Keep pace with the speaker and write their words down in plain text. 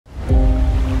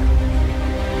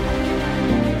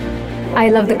I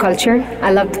love the culture,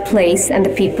 I love the place and the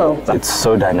people. It's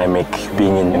so dynamic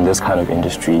being in this kind of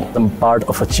industry. I'm part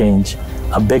of a change,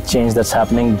 a big change that's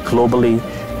happening globally,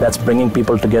 that's bringing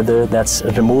people together, that's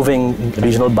removing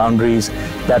regional boundaries,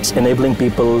 that's enabling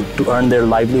people to earn their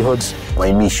livelihoods.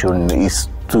 My mission is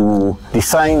to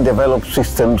design, develop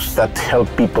systems that help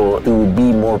people to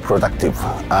be more productive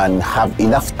and have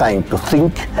enough time to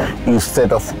think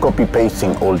instead of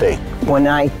copy-pasting all day. When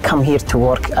I come here to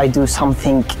work, I do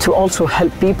something to also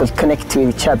help people connect to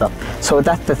each other. So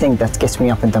that's the thing that gets me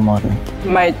up in the morning.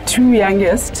 My two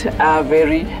youngest are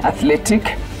very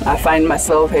athletic. I find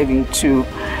myself having to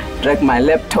drag my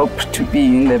laptop to be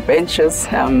in the benches.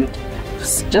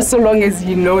 Just so long as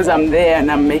he knows I'm there and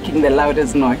I'm making the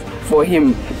loudest noise, for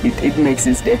him, it makes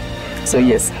his day. So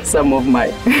yes, some of my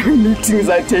meetings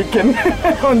are taken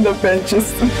on the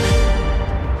benches.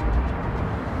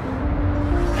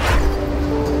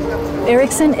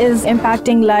 Ericsson is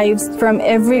impacting lives from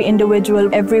every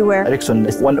individual everywhere. Ericsson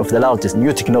is one of the largest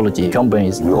new technology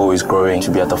companies. We're always growing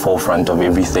to be at the forefront of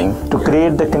everything. To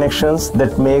create the connections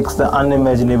that makes the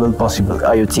unimaginable possible.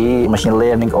 IoT, machine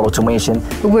learning, automation.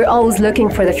 We're always looking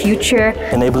for the future.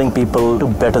 Enabling people to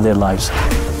better their lives.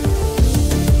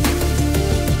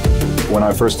 When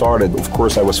I first started, of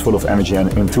course, I was full of energy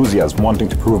and enthusiasm, wanting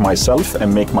to prove myself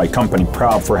and make my company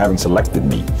proud for having selected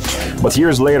me. But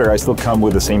years later, I still come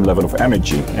with the same level of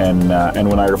energy. And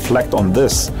when I reflect on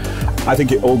this, I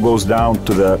think it all goes down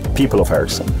to the people of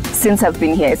Ericsson. Since I've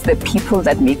been here, it's the people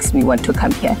that makes me want to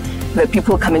come here. The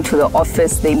people come into the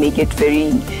office, they make it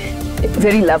very,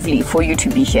 very lovely for you to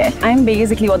be here. I'm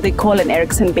basically what they call an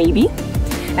Ericsson baby.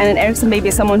 And an Ericsson baby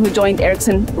is someone who joined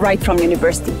Ericsson right from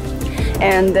university.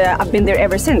 And I've been there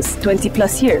ever since, 20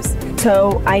 plus years.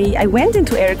 So I went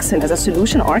into Ericsson as a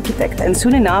solution architect, and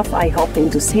soon enough I hopped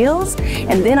into sales,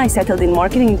 and then I settled in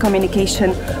marketing and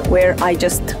communication, where I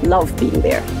just love being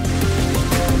there.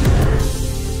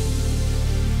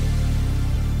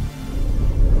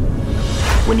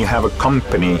 When you have a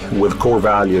company with core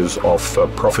values of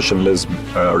professionalism,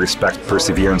 respect,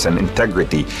 perseverance, and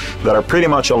integrity that are pretty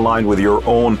much aligned with your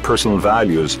own personal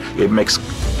values, it makes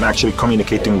actually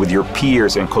communicating with your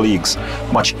peers and colleagues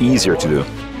much easier to do.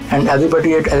 And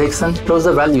everybody at Ericsson shows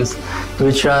the values,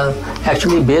 which are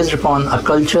actually based upon a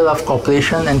culture of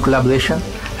cooperation and collaboration,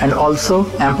 and also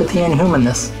empathy and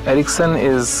humanness. Ericsson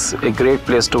is a great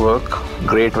place to work,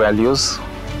 great values,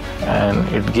 and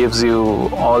it gives you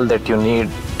all that you need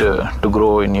to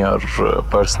grow in your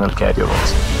personal career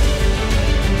also.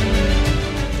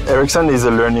 Ericsson is a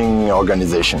learning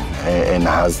organization and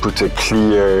has put a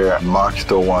clear mark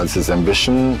towards its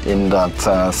ambition in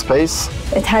that space.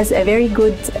 It has a very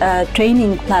good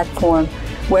training platform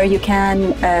where you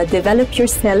can develop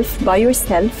yourself by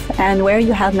yourself, and where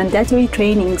you have mandatory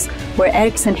trainings where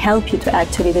Ericsson help you to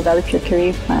actually develop your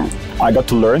career plan. I got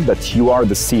to learn that you are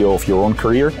the CEO of your own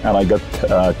career, and I got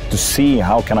to see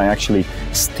how can I actually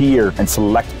steer and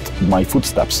select my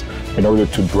footsteps in order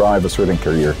to drive a certain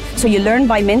career. So you learn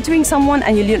by mentoring someone,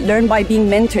 and you learn by being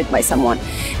mentored by someone.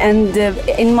 And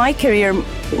in my career,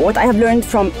 what I have learned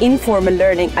from informal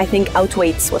learning, I think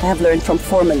outweighs what I have learned from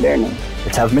formal learning.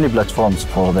 It has many platforms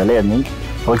for the learning.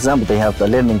 For example, they have the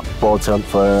learning portal,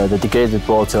 for the dedicated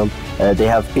portal. They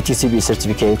have ETCB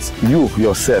certificates. You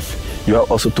yourself, you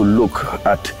have also to look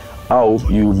at how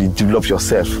you develop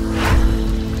yourself.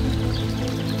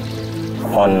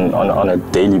 On a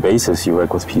daily basis, you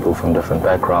work with people from different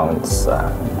backgrounds,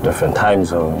 different time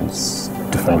zones,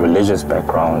 different religious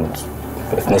backgrounds,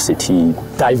 ethnicity.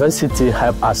 Diversity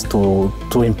helps us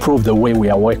to improve the way we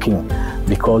are working,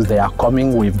 because they are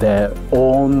coming with their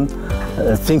own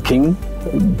thinking,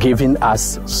 giving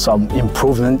us some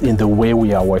improvement in the way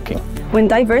we are working. When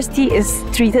diversity is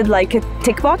treated like a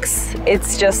tick box, it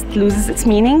just loses its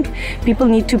meaning. People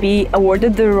need to be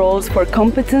awarded the roles for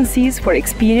competencies, for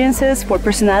experiences, for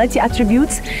personality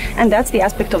attributes, and that's the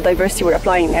aspect of diversity we're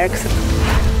applying in Ericsson.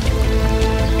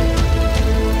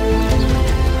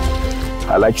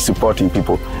 I like supporting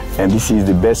people, and this is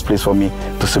the best place for me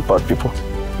to support people.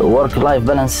 Work-life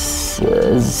balance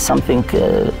is something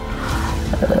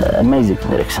amazing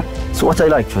in Ericsson. So what I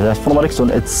like from Ericsson,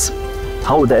 it's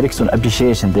how the Ericsson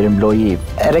appreciation their employee.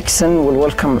 Ericsson will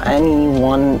welcome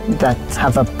anyone that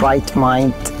have a bright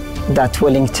mind, that's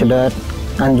willing to learn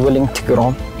and willing to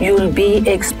grow. You'll be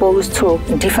exposed to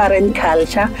different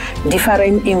culture,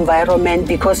 different environment,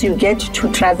 because you get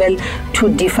to travel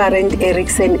to different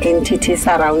Ericsson entities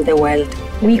around the world.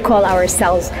 We call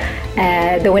ourselves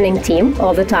the winning team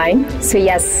all the time. So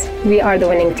yes, we are the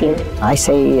winning team. I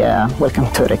say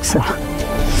welcome to Ericsson.